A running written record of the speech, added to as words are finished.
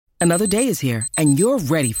Another day is here, and you're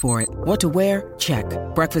ready for it. What to wear? Check.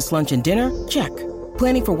 Breakfast, lunch, and dinner? Check.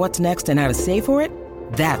 Planning for what's next and how to save for it?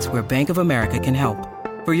 That's where Bank of America can help.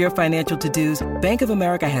 For your financial to-dos, Bank of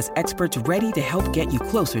America has experts ready to help get you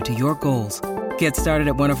closer to your goals. Get started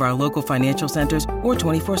at one of our local financial centers or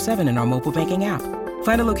 24/7 in our mobile banking app.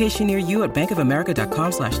 Find a location near you at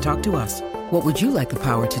bankofamerica.com/talktous. What would you like the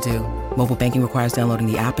power to do? Mobile banking requires downloading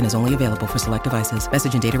the app and is only available for select devices.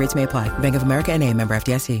 Message and data rates may apply. Bank of America N.A., member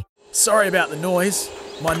FDIC. Sorry about the noise.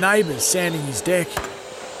 My neighbour's sanding his deck.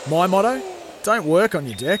 My motto? Don't work on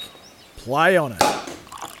your deck. Play on it.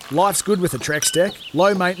 Life's good with a Trex deck.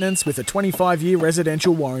 Low maintenance with a 25-year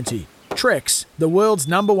residential warranty. Trex, the world's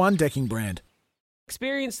 #1 decking brand.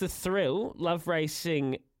 Experience the thrill, love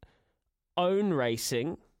racing, own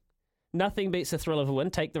racing. Nothing beats the thrill of a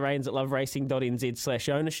win. Take the reins at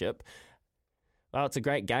loveracing.nz/ownership. Well, it's a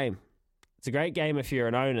great game. It's a great game if you're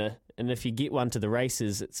an owner, and if you get one to the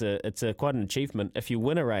races, it's quite an achievement. If you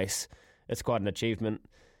win a race, it's quite an achievement.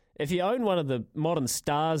 If you own one of the modern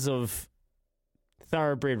stars of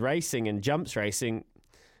thoroughbred racing and jumps racing,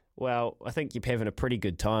 well, I think you're having a pretty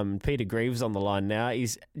good time. Peter Greaves on the line now.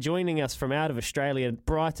 He's joining us from out of Australia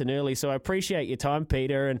bright and early, so I appreciate your time,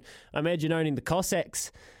 Peter, and I imagine owning the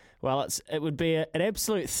Cossacks, well, it would be an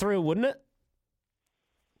absolute thrill, wouldn't it?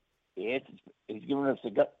 Yes, he's given us a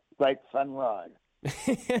great fun ride.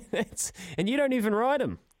 And you don't even ride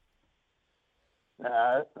him.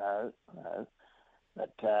 No.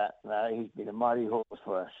 But no, he's been a mighty horse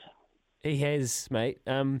for us. He has, mate.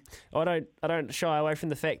 I don't shy away from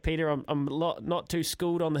the fact, Peter. I'm not too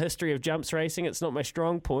schooled on the history of jumps racing. It's not my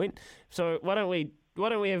strong point. So why don't we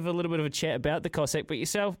have a little bit of a chat about the Cossack, but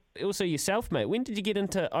yourself, mate. When did you get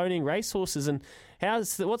into owning racehorses, and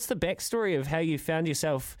what's the backstory of how you found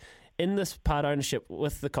yourself in this part ownership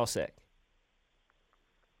with the Cossack?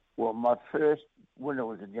 Well, my first winner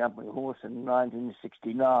was a jumping horse in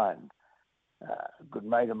 1969. A good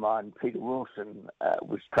mate of mine, Peter Wilson,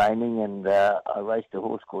 was training, and I raced a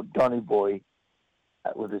horse called Donny Boy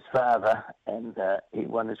with his father, and he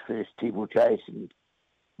won his first steeplechase, and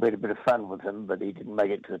we had a bit of fun with him, but he didn't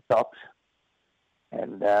make it to the tops.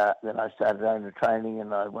 And then I started owner training,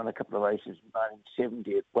 and I won a couple of races in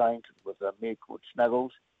 1970 at Wellington with a mare called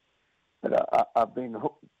Snuggles. But I've been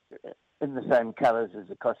hooked in the same colours as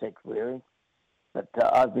the Cossacks wearing, but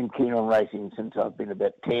I've been keen on racing since I've been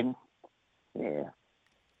about 10. Yeah.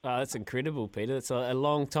 Oh, that's incredible, Peter. It's a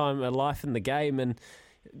long time, a life in the game, and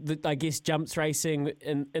I guess jumps racing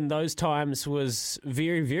in those times was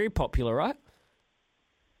very, very popular, right?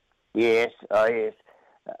 Yes, yes.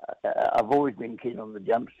 I've always been keen on the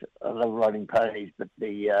jumps. I love riding ponies, but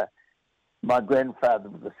my grandfather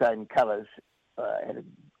with the same colours had a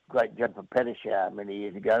great jumper, Padishar, many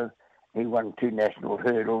years ago. He won 2 national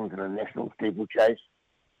hurdles and a national steeplechase,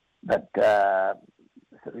 but so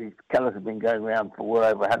these colours have been going around for well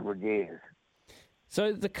over 100 years.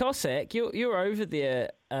 So the Cossack, you're over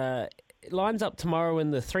there, lines up tomorrow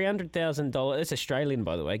in the $300,000, it's Australian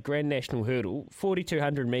by the way, Grand National Hurdle,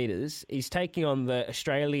 4,200 metres. He's taking on the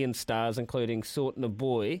Australian stars, including Sortner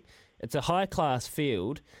Boy. It's a high-class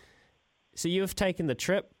field. So you've taken the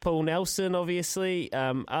trip, Paul Nelson, obviously,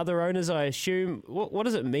 other owners, I assume. What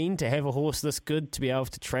does it mean to have a horse this good to be able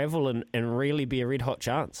to travel and really be a red-hot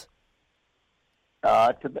chance?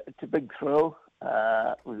 It's a big thrill.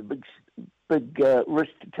 It was a big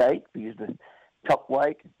risk to take because the top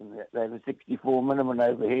weight, they have a 64 minimum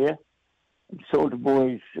over here. And Sortner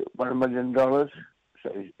Boy's won $1 million,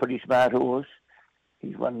 so he's a pretty smart horse.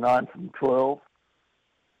 He's won 9 from 12.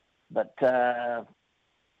 But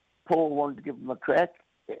Paul wanted to give him a crack.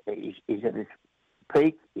 He's at his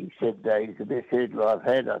peak. He said he's the best hurdler I've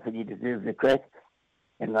had. I think he deserves a crack.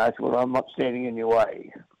 And I said, well, I'm not standing in your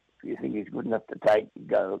way. If you think he's good enough to take,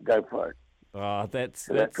 go for it. Oh, that's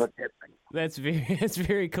what's happening. That's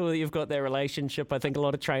very cool that you've got that relationship. I think a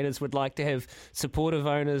lot of trainers would like to have supportive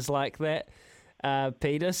owners like that,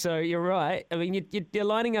 Peter. So you're right. I mean, you're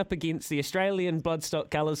lining up against the Australian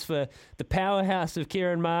bloodstock colours for the powerhouse of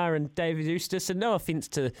Kieran Maher and David Eustace. And no offence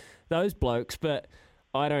to those blokes, but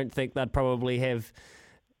I don't think they'd probably have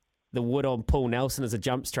the wood on Paul Nelson as a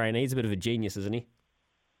jumps trainer. He's a bit of a genius, isn't he?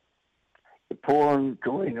 Paul and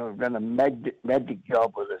Torino have done a magic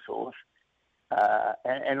job with this horse,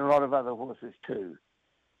 and a lot of other horses too.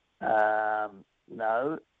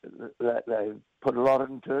 No, they put a lot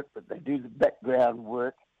into it, but they do the background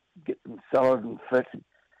work, get them solid and fit,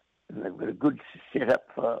 and they've got a good setup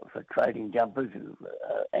for trading jumpers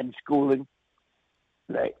and schooling.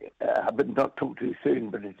 I better not talk too soon,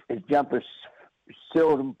 but his jumpers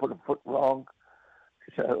seldom put a foot wrong.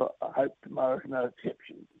 So I hope tomorrow's no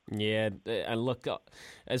exception. Yeah, and look,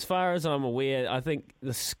 as far as I'm aware, I think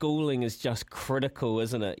the schooling is just critical,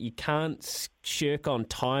 isn't it? You can't shirk on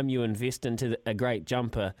time you invest into a great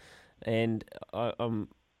jumper. And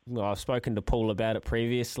I've spoken to Paul about it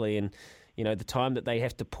previously, and the time that they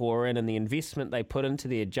have to pour in and the investment they put into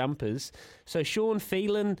their jumpers. So Sean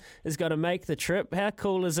Phelan is going to make the trip. How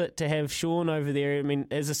cool is it to have Sean over there? I mean,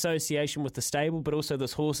 as association with the stable, but also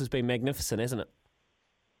this horse has been magnificent, hasn't it?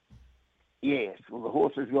 Yes, well, the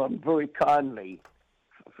horse has gone very kindly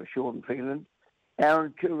for Sean Phelan.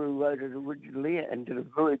 Aaron Kuru rode it originally and did a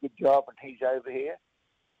very good job, and he's over here.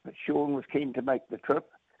 But Sean was keen to make the trip,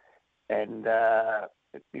 and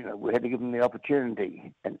we had to give him the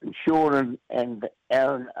opportunity. And Sean and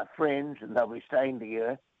Aaron are friends, and they'll be staying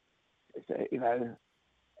together. So,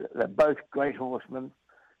 they're both great horsemen,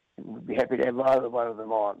 and we'd be happy to have either one of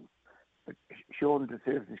them on. But Sean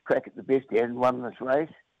deserves his crack at the best. He hasn't won this race,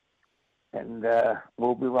 and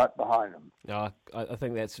we'll be right behind him. I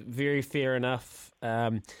think that's very fair enough.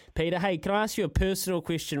 Peter, hey, can I ask you a personal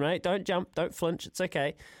question, mate? Don't jump, don't flinch. It's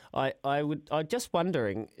okay. I'm just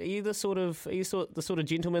wondering, are you the sort of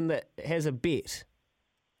gentleman that has a bet?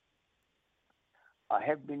 I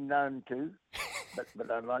have been known to, but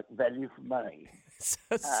I like value for money.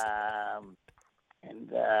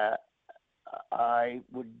 I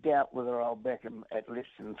would doubt whether I'll back him at less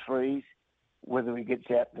than threes. Whether he gets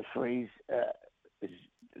out to threes is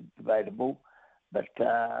debatable, but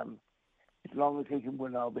as long as he can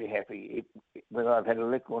win, I'll be happy, whether I've had a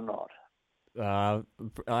lick or not.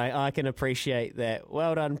 I can appreciate that.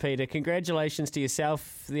 Well done, Peter. Congratulations to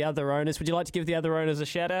yourself, the other owners. Would you like to give the other owners a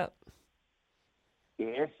shout-out?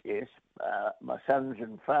 Yes. My son's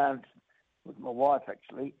in France with my wife,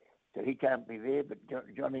 actually, so he can't be there, but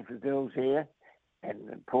Johnny Frizzell's here,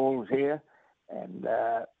 and Paul's here, and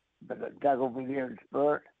but Doug will be there in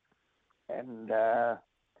spirit, and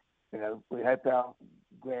we hope our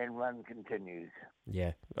grand run continues.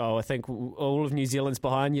 Yeah. Oh, I think all of New Zealand's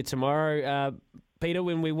behind you tomorrow. Peter,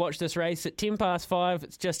 when we watch this race at 5:10,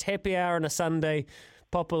 it's just happy hour on a Sunday.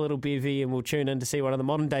 Pop a little bevy and we'll tune in to see one of the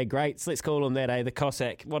modern day greats. Let's call him that, the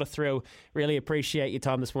Cossack. What a thrill. Really appreciate your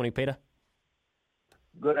time this morning, Peter.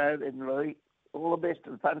 Good evening, Louis. All the best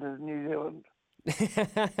to the punters in New Zealand.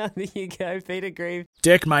 There you go, Peter Grieve.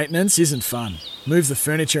 Deck maintenance isn't fun. Move the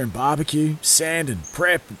furniture and barbecue, sand and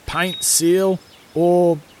prep, paint, seal,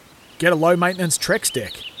 or get a low-maintenance Trex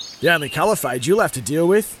deck. The only colour fade you'll have to deal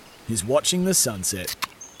with is watching the sunset.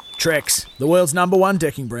 Trex, the world's #1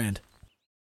 decking brand.